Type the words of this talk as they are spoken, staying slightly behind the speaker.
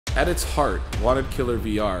At its heart, Wanted Killer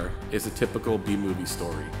VR is a typical B-movie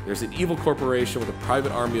story. There's an evil corporation with a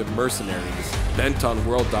private army of mercenaries bent on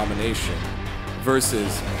world domination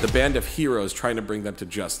versus the band of heroes trying to bring them to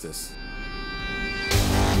justice.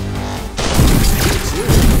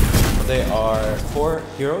 They are 4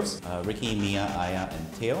 heroes, Ricky, Mia, Aya, and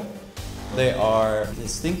Theo. They are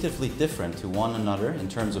distinctively different to one another in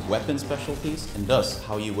terms of weapon specialties and thus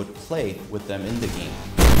how you would play with them in the game.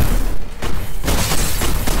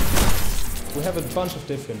 We have a bunch of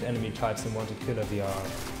different enemy types in Wanted Killer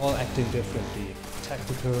VR, all acting differently.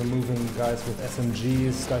 Tactical, moving guys with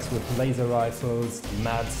SMGs, guys with laser rifles,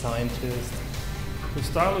 mad scientists. The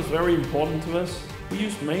style is very important to us. We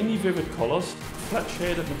use mainly vivid colors, flat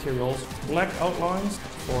shaded materials, black outlines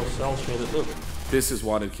for a cel shaded look. This is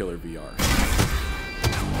Wanted Killer VR.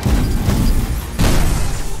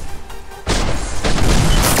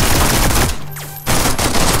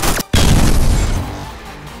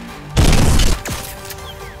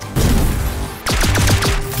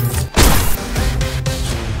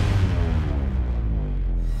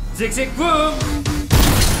 Zig zig boom!